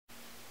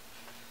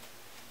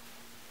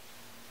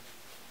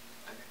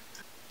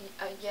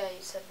Yeah,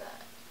 you said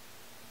that.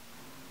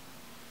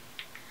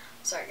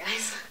 Sorry,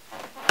 guys.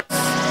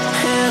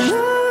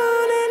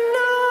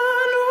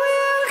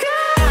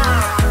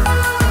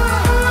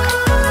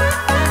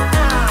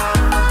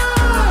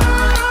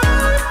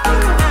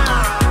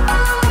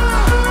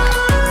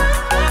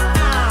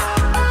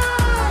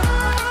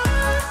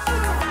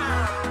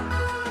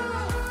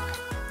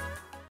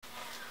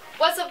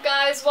 What's up,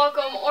 guys?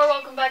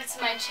 Welcome back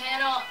to my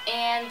channel,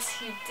 and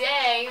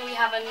today we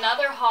have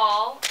another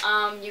haul.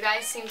 You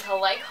guys seem to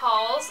like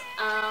hauls,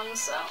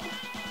 so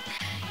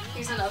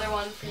here's another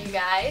one for you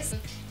guys.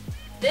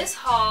 This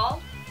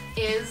haul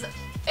is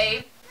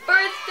a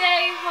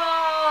birthday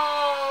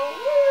haul!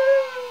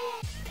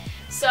 Woo!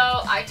 So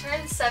I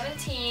turned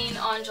 17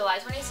 on July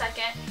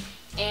 22nd,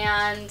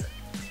 and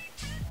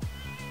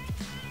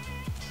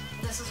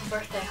this is a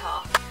birthday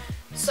haul.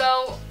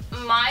 So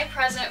my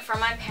present from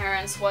my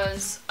parents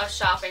was a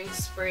shopping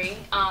spree.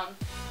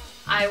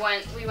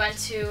 We went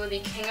to the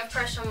King of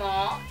Prussia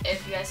Mall.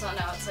 If you guys don't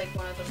know, it's like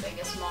one of the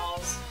biggest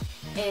malls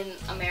in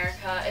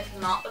America, if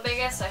not the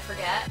biggest, I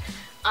forget.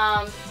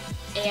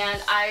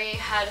 And I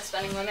had a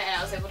spending limit and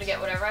I was able to get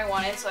whatever I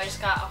wanted, so I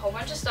just got a whole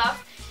bunch of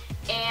stuff.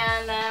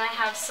 And then I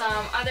have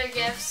some other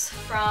gifts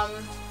from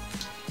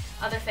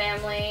other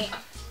family.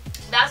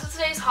 That's what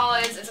today's haul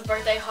is. It's a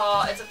birthday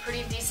haul. It's a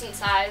pretty decent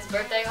size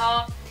birthday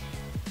haul.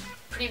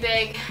 Pretty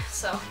big,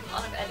 so a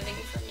lot of editing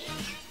for me.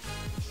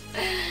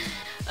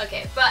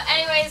 Okay, but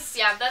anyways,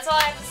 yeah, that's all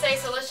I have to say,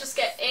 so let's just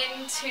get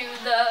into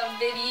the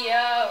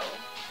video.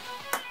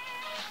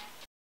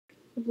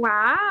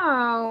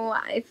 Wow,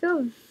 I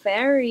feel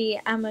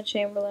very Emma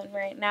Chamberlain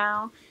right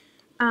now.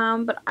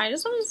 But I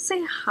just wanted to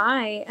say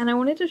hi, and I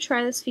wanted to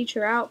try this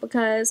feature out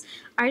because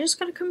I just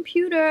got a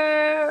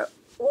computer.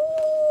 Ooh.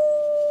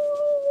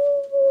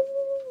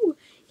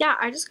 Yeah,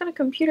 I just got a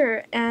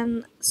computer,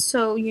 and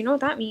so you know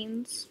what that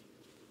means.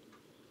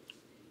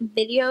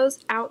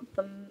 Videos out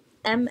the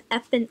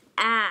MFing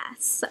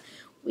ass.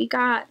 We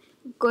got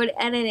good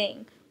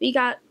editing. We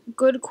got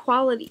good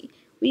quality.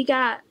 We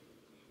got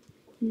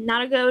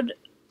not a good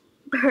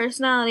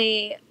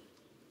personality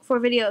for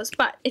videos,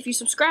 but if you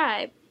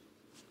subscribe,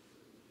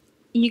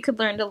 you could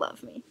learn to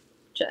love me.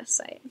 Just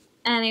saying.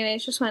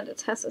 Anyways, just wanted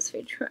to test this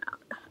feature out.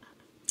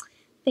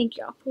 Thank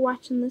y'all for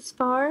watching this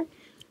far.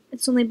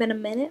 It's only been a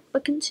minute,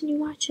 but continue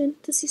watching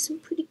to see some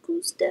pretty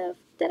cool stuff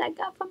that I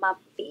got for my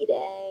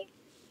B-Day.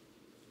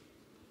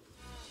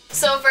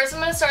 So first I'm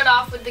going to start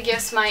off with the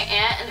gifts my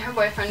aunt and her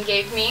boyfriend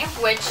gave me,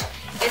 which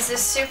is this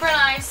super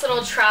nice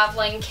little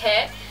traveling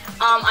kit.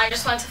 I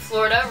just went to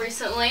Florida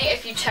recently.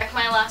 If you check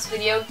my last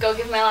video, go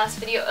give my last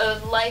video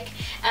a like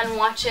and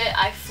watch it.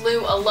 I flew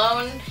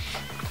alone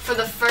for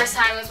the first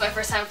time. It was my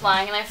first time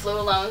flying and I flew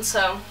alone,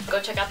 so go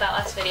check out that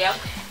last video.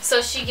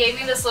 So she gave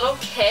me this little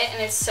kit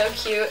and it's so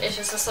cute. It's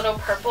just this little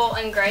purple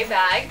and gray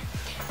bag,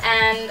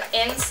 and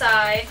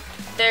inside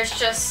there's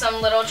just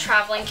some little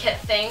traveling kit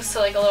things, so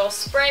like a little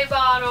spray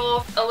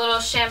bottle, a little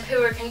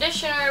shampoo or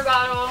conditioner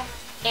bottle,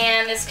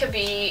 and this could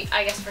be,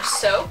 I guess, for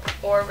soap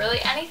or really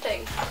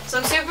anything. So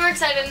I'm super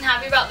excited and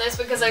happy about this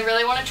because I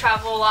really want to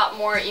travel a lot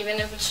more,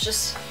 even if it's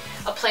just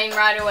a plane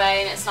ride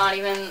away and it's not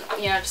even,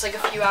 you know, just like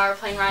a few hour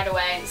plane ride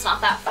away and it's not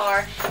that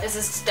far. This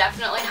is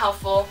definitely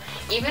helpful,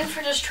 even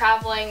for just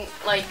traveling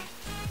like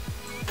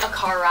a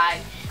car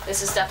ride.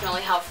 This is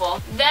definitely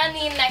helpful. Then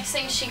the next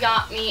thing she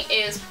got me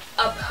is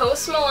a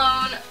Post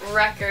Malone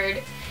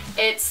record.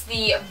 It's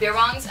the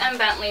Beerongs and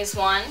Bentleys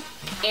one,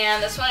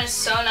 and this one is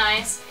so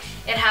nice.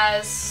 It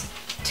has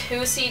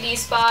 2 CD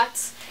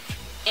spots,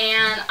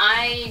 and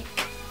I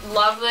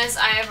love this.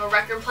 I have a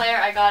record player.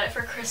 I got it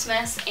for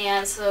Christmas,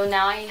 and so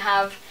now I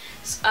have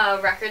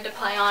a record to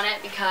play on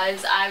it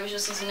because I was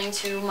just listening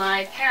to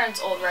my parents'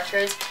 old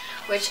records,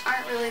 which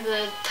aren't really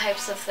the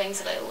types of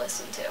things that I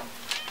listen to.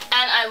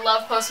 And I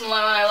love Post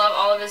Malone. I love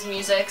all of his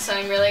music, so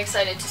I'm really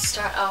excited to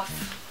start off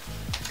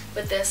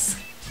with this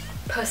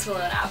Post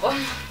Malone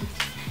album.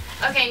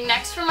 Okay,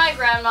 next for my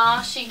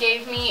grandma, she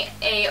gave me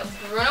a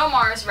Bruno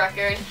Mars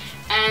record,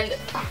 and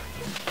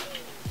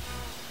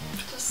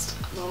just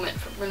a moment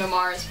for Bruno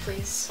Mars,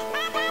 please.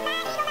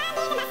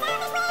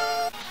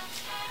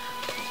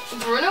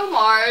 Bruno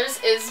Mars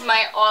is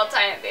my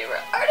all-time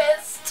favorite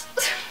artist.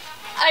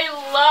 I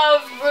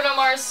love Bruno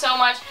Mars so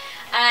much.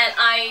 And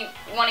I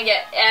want to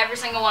get every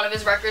single one of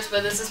his records,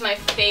 but this is my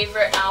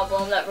favorite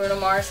album that Bruno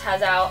Mars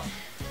has out.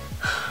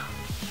 I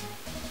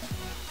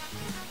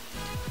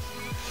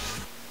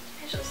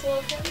just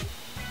love him.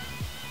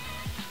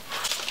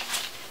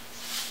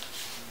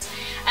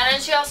 And then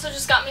she also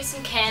just got me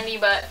some candy,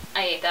 but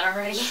I ate that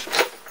already.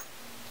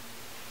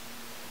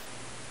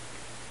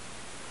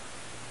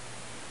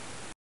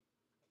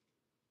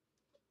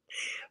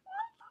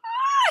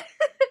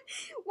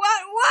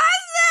 What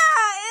was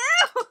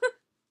that? Ew.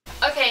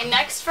 Okay,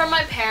 next from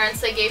my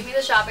parents, they gave me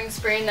the shopping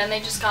spree, and then they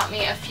just got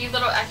me a few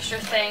little extra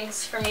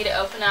things for me to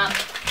open up.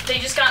 They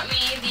just got me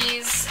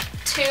these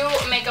 2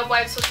 makeup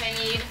wipes, which I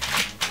need.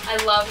 I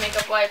love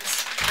makeup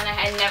wipes, and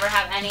I never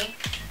have any,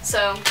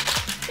 so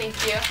thank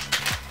you.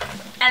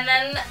 And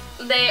then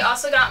they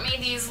also got me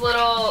these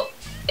little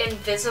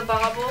invisible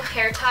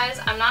hair ties.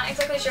 I'm not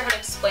exactly sure how to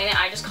explain it.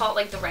 I just call it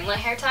like the ringlet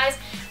hair ties.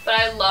 But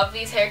I love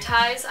these hair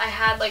ties. I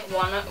had like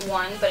one,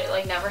 but it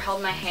like never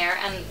held my hair,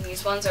 and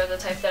these ones are the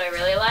type that I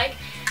really like.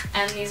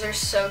 And these are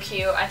so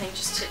cute. I think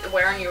just to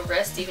wear on your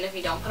wrist even if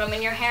you don't put them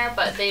in your hair,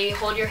 but they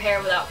hold your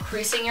hair without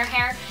creasing your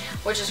hair,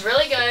 which is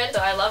really good.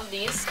 So I love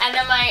these. And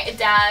then my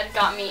dad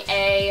got me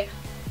a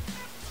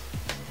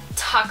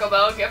Taco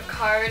Bell gift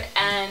card,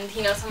 and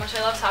he knows how much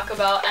I love Taco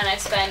Bell, and I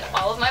spend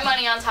all of my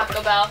money on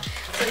Taco Bell,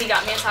 so he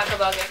got me a Taco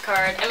Bell gift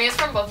card. I mean, it's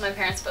from both my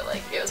parents, but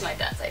like it was my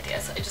dad's idea,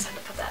 so I just had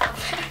to put that out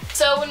there.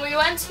 So when we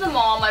went to the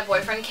mall, my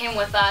boyfriend came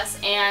with us,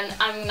 and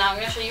I'm now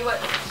going to show you what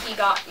he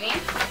got me.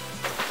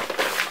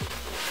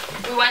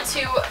 We went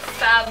to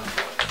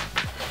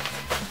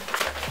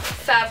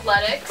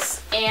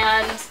fabletics,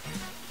 and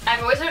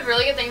I've always heard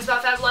really good things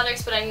about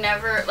fabletics, but I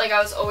never, like,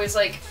 I was always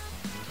like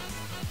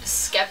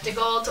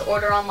skeptical to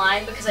order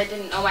online because I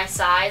didn't know my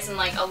size, and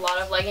like a lot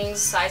of leggings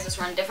sizes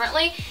run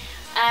differently,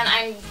 and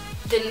I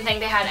didn't think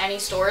they had any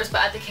stores.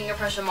 But at the King of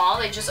Prussia Mall,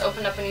 they just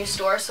opened up a new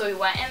store, so we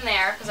went in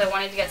there because I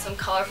wanted to get some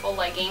colorful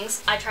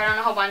leggings. I tried on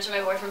a whole bunch, and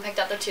my boyfriend picked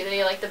out the two that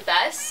he liked the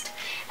best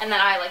and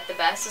that I liked the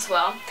best as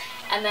well,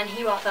 and then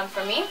he bought them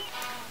for me.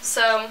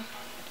 So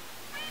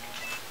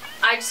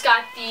I just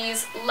got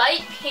these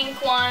light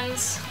pink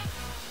ones,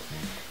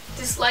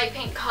 this light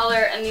pink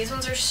color, and these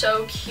ones are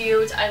so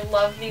cute. I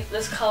love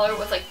this color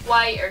with like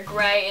white or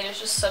gray, and it's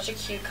just such a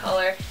cute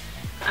color.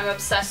 I'm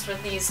obsessed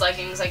with these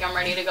leggings. Like, I'm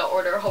ready to go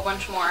order a whole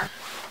bunch more.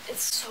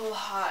 It's so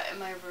hot in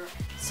my room.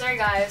 Sorry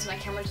guys, my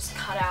camera just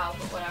cut out,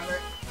 but whatever.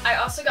 I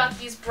also got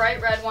these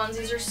bright red ones.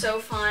 These are so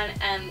fun,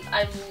 and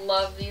I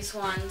love these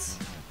ones.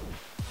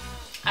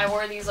 I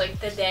wore these like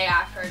the day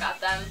after I got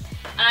them.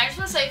 And I just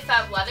want to say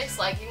fabletics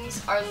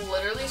leggings are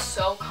literally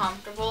so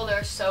comfortable.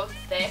 They're so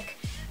thick,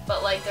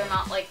 but like they're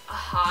not like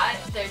hot.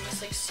 They're just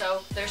like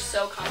they're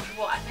so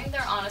comfortable. I think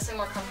they're honestly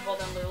more comfortable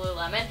than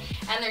Lululemon,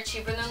 and they're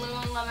cheaper than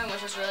Lululemon,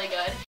 which is really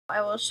good.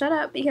 I will shut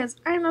up because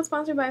I'm not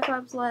sponsored by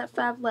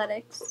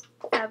fabletics.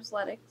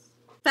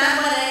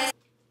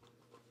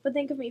 But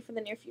think of me for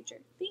the near future.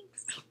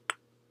 Thanks.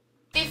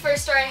 The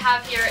first store I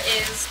have here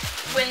is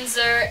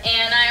Windsor,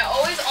 and I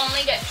always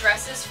only get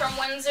dresses from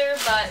Windsor,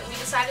 but we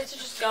decided to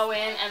just go in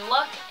and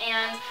look,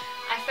 and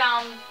I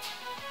found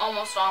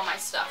almost all my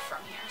stuff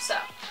from here. So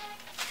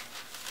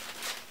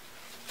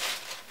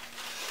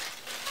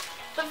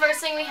the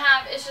first thing we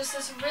have is just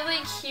this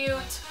really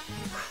cute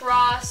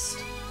crossed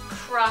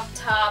crop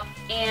top,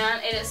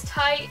 and it is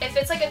tight. It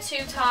fits like a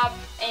tube top,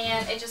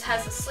 and it just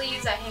has the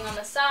sleeves that hang on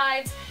the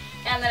sides,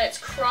 and then it's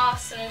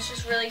crossed, and it's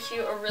just really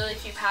cute, a really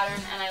cute pattern,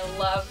 and I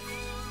love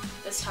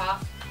this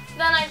top.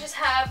 Then I just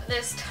have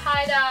this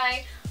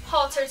tie-dye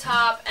halter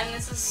top, and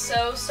this is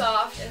so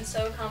soft and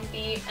so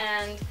comfy,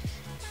 and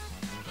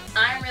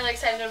I'm really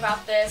excited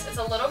about this. It's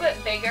a little bit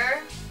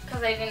bigger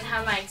because I didn't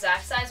have my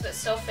exact size, but it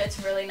still fits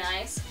really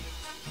nice.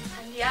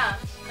 And yeah,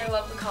 I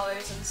love the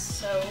colors, and it's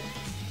so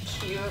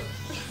cute.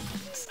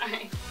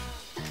 Sorry.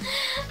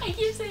 I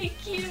keep saying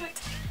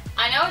cute.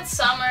 I know it's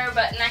summer,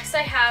 but next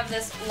I have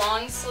this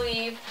long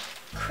sleeve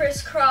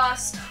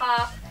crisscross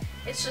top.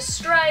 It's just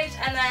striped,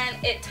 and then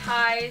it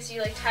ties,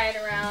 you like tie it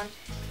around,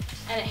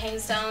 and it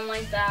hangs down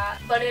like that.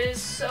 But it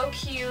is so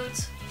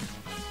cute.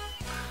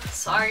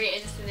 Sorry, I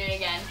just did it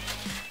again.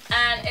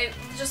 And it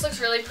just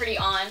looks really pretty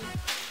on.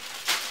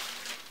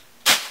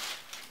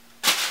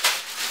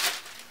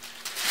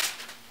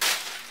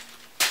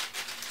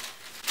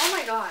 Oh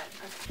my god.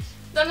 Okay.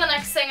 Then the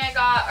next thing I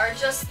got are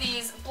just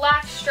these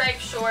black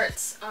striped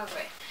shorts. Oh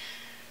wait.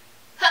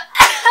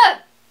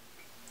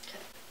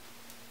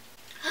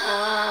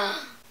 Ow!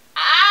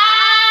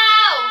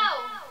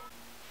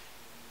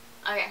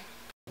 Okay.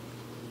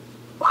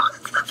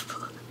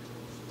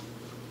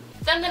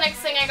 Then the next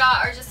thing I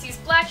got are just these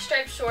black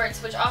striped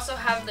shorts, which also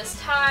have this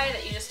tie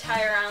that you just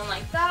tie around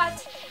like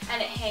that,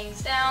 and it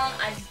hangs down.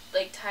 I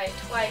like tie it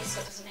twice so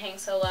it doesn't hang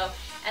so low.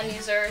 And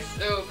these are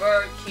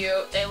super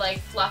cute. They like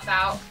fluff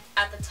out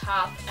at the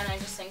top, and I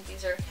just think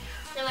these are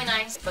really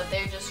nice, but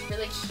they're just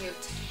really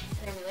cute.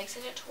 And I'm really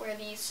excited to wear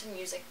these to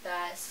Music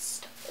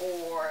Fest,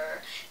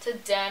 or to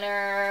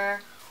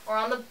dinner, or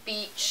on the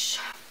beach.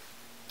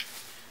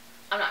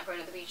 I'm not going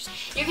to the beach.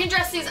 You can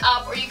dress these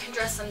up or you can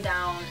dress them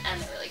down, and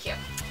they're really cute.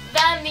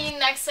 Then the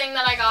next thing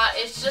that I got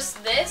is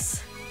just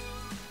this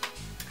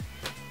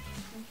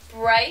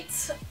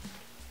bright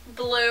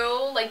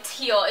blue, like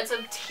teal. It's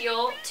a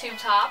teal tube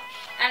top,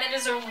 and it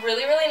is a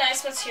really, really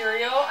nice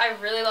material. I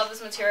really love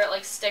this material. It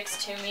like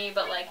sticks to me,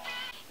 but like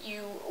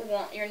you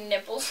want your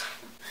nipples.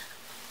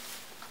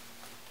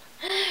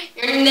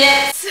 Your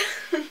nips.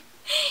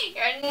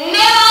 Your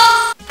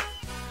nipples!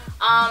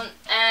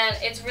 And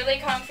it's really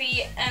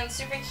comfy and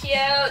super cute,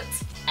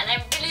 and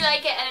I really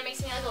like it, and it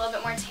makes me look a little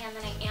bit more tan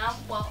than I am.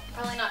 Well,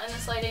 probably not in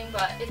this lighting,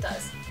 but it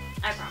does.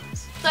 I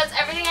promise. So that's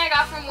everything I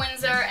got from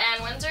Windsor,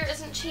 and Windsor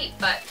isn't cheap,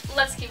 but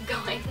let's keep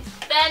going.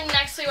 Then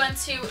next we went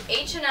to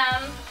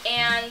H&M,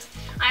 and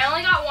I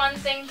only got one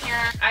thing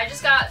here. I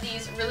just got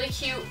these really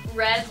cute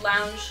red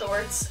lounge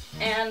shorts,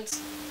 and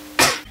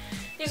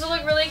these will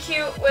look really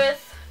cute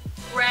with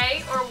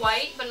gray or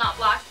white, but not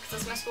black because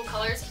that's my school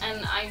colors,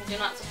 and I do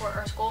not support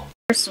our school.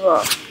 First of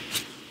all,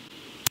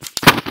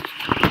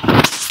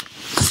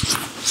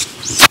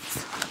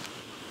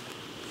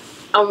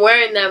 I'm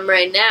wearing them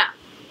right now.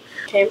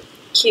 Okay,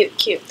 cute,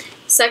 cute.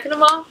 Second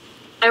of all,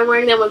 I'm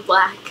wearing them with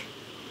black.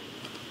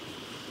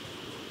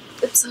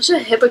 It's such a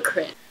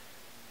hypocrite.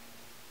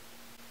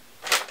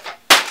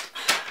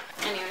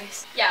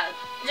 Anyways, yeah,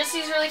 just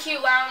these really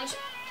cute lounge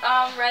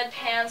red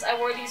pants. I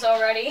wore these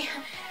already.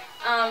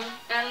 And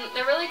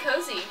they're really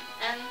cozy.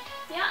 And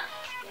yeah,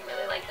 I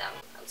really like them.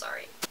 I'm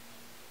sorry.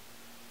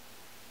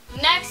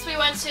 Next, we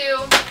went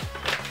to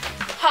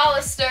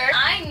Hollister.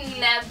 I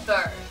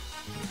never,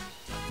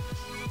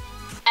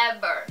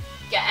 ever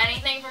get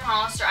anything from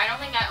Hollister. I don't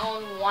think I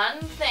own one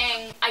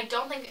thing. I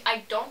don't think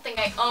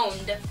I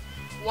owned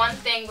one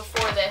thing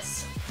before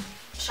this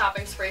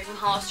shopping spree from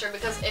Hollister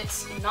because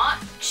it's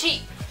not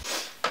cheap.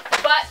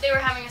 But they were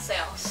having a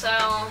sale, so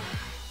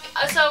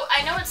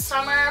I know it's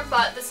summer,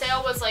 but the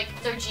sale was like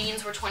their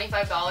jeans were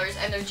 $25,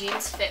 and their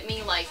jeans fit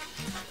me like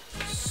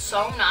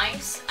so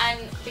nice.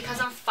 And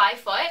because I'm 5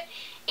 foot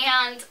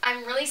and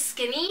I'm really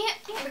skinny,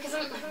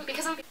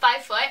 because I'm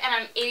 5 foot and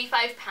I'm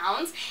 85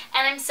 pounds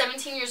and I'm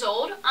 17 years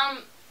old,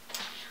 I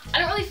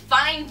don't really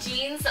find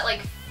jeans that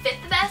like fit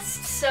the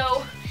best.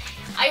 So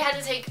I had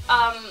to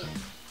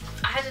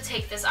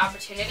take this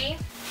opportunity.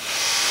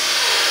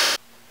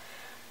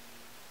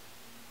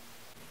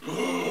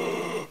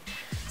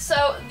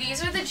 So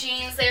these are the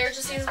jeans. They are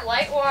just these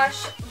light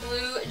wash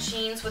blue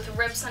jeans with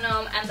rips in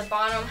them, and the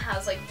bottom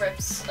has like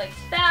rips like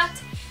that.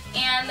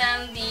 And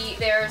then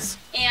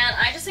and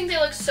I just think they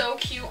look so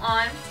cute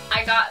on.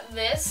 I got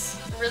this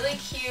really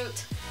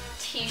cute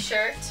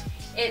t-shirt.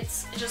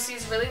 It's just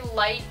these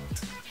light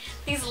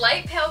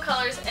pale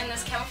colors in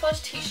this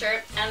camouflage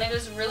t-shirt, and it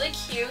is really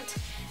cute.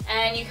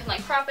 And you can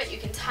like crop it, you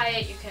can tie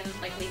it, you can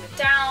like leave it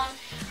down,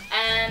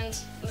 and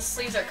the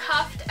sleeves are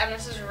cuffed, and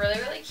this is really,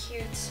 really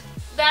cute.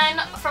 Then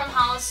from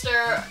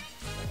Hollister,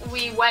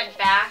 we went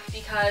back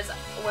because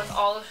with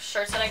all the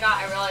shirts that I got,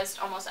 I realized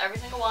almost every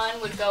single one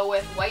would go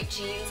with white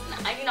jeans,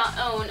 and I do not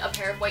own a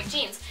pair of white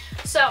jeans.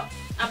 So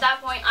at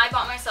that point, I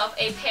bought myself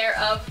a pair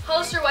of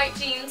Hollister white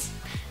jeans,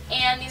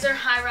 and these are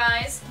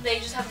high-rise. They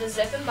just have the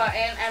zip and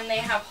button, and they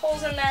have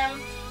holes in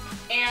them,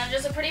 and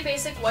just a pretty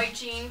basic white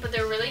jean, but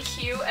they're really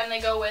cute, and they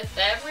go with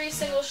every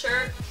single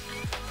shirt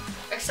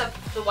except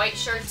the white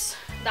shirts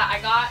that I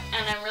got.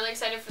 And I'm really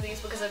excited for these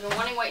because I've been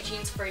wanting white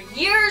jeans for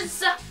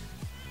years,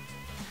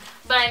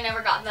 but I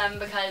never got them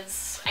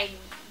because I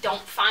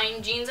don't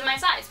find jeans in my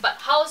size. But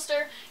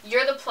Hollister,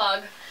 you're the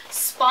plug.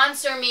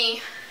 Sponsor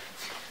me.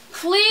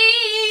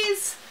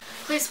 Please!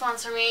 Please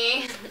sponsor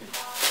me.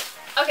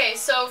 Okay,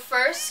 so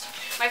first,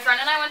 my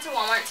friend and I went to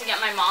Walmart to get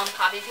my mom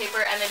copy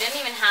paper, and they didn't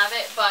even have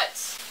it, but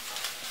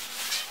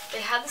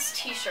they had this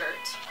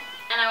t-shirt.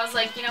 And I was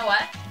like, you know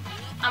what?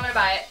 I'm gonna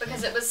buy it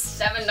because it was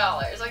 $7.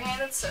 Okay,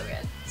 that's so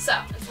good. So,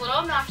 it's a little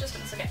obnoxious,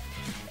 but it's okay.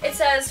 It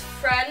says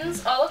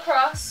Friends all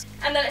across,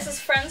 and then it says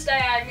Friends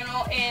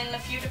diagonal in a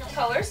few different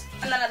colors.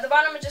 And then at the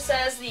bottom it just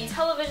says the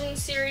television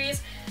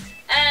series.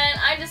 And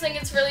I just think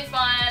it's really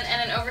fun,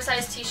 and an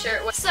oversized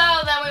t-shirt.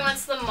 So then we went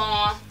to the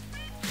mall,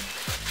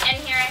 and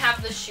here I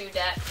have the shoe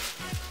debt.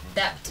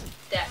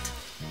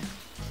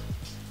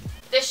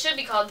 This should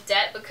be called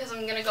debt because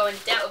I'm gonna go in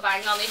debt with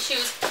buying all these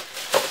shoes.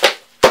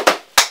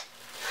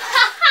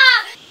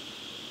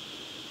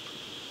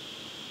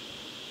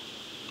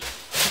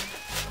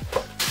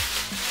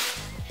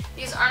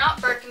 These are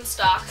not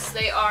Birkenstocks,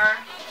 they are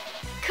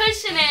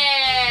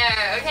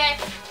Cushionaire, okay?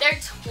 They're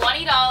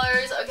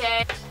 $20,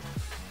 okay?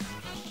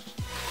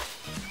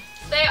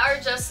 They are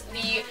just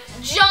the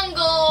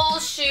jungle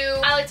shoe.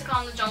 I like to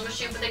call them the jungle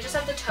shoe, but they just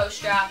have the toe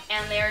strap,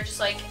 and they're just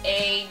like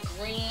a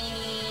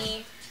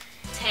greeny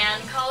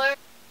tan color.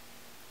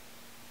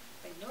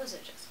 My nose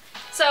itches.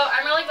 So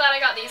I'm really glad I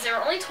got these. They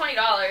were only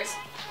 $20,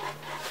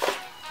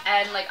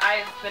 and like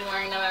I've been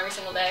wearing them every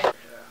single day.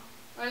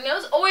 My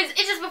nose always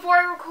itches before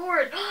I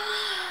record.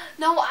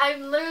 No, I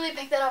literally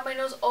picked that up. My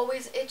nose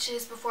always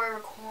itches before I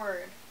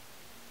record.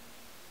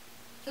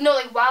 No,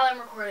 like while I'm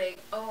recording.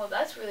 Oh,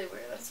 that's really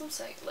weird. That's some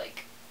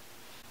like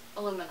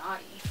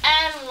Illuminati.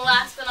 And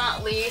last but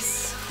not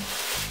least,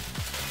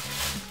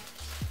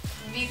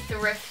 the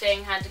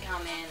thrifting had to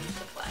come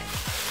into play.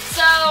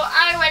 So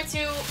I went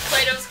to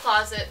Plato's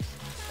Closet.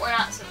 We're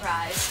not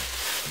surprised.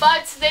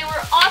 But they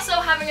were also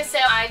having a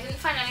sale. I didn't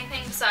find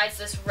anything besides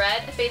this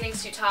red bathing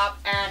suit top,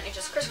 and it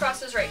just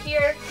crisscrosses right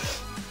here.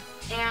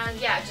 And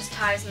yeah, it just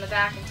ties in the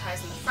back and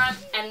ties in the front.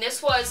 And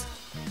this was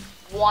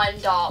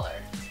 $1.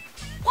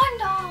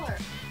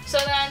 $1! So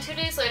then 2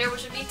 days later,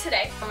 which would be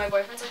today, my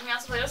boyfriend took me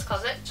out to Plato's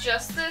Closet.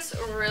 Just this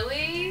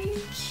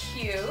really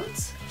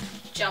cute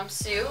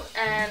jumpsuit,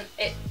 and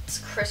it's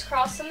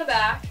crisscrossed in the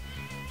back,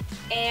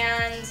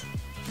 and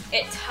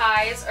it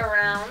ties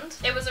around.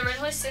 It was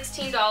originally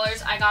 $16.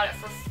 I got it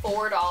for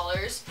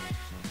 $4.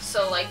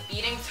 So like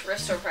beating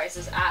thrift store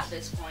prices at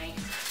this point.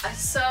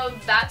 So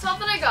that's all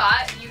that I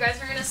got. You guys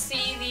are gonna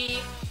see the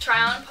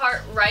try on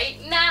part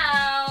right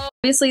now.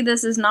 Obviously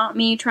this is not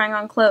me trying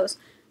on clothes.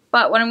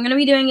 But what I'm going to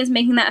be doing is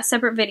making that a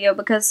separate video,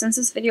 because since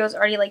this video is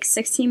already like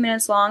 16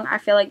 minutes long, I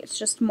feel like it's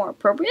just more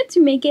appropriate to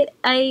make it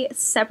a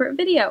separate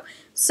video.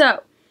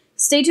 So,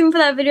 stay tuned for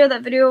that video.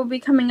 That video will be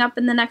coming up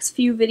in the next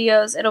few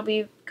videos. It'll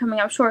be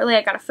coming up shortly.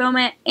 I gotta film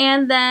it,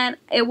 and then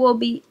it will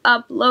be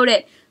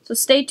uploaded. So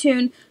stay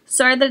tuned.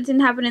 Sorry that it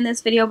didn't happen in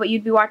this video, but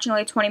you'd be watching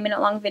like a 20-minute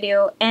long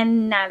video,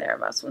 and neither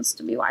of us wants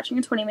to be watching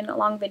a 20-minute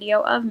long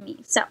video of me.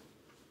 So,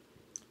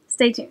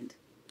 stay tuned.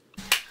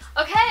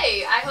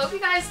 Okay, I hope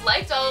you guys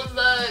liked all of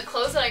the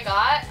clothes that I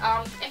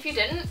got. If you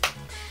didn't,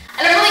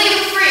 and I'm really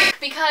a freak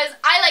because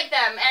I like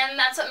them, and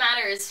that's what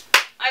matters.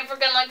 I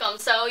freaking like them,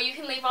 so you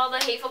can leave all the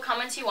hateful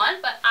comments you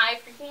want, but I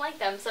freaking like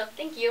them, so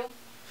thank you.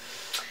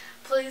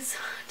 Please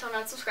don't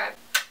unsubscribe.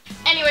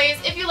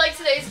 Anyways, if you liked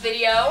today's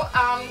video,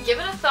 give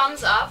it a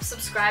thumbs up,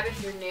 subscribe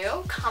if you're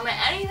new, comment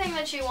anything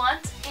that you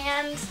want,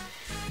 and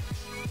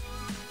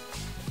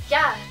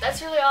yeah,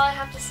 that's really all I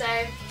have to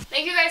say.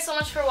 Thank you guys so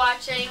much for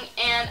watching,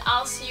 and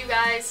I'll see you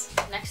guys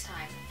next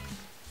time.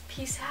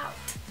 Peace out.